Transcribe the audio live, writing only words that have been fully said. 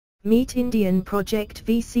Meet Indian project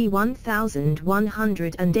VC-1184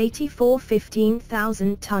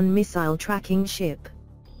 15,000-ton missile tracking ship.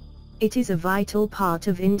 It is a vital part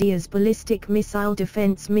of India's ballistic missile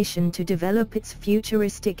defense mission to develop its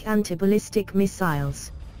futuristic anti-ballistic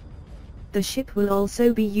missiles. The ship will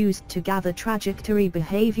also be used to gather trajectory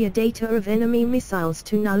behavior data of enemy missiles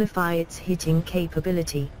to nullify its hitting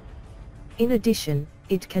capability. In addition,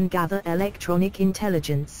 it can gather electronic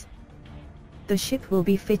intelligence. The ship will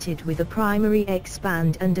be fitted with a primary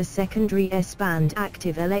X-band and a secondary S-band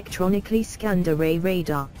active electronically scanned array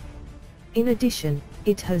radar. In addition,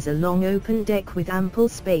 it has a long open deck with ample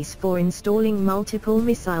space for installing multiple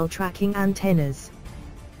missile tracking antennas.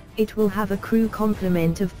 It will have a crew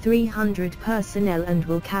complement of 300 personnel and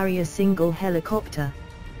will carry a single helicopter.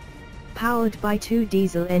 Powered by 2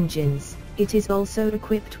 diesel engines, it is also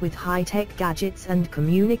equipped with high-tech gadgets and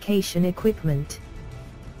communication equipment.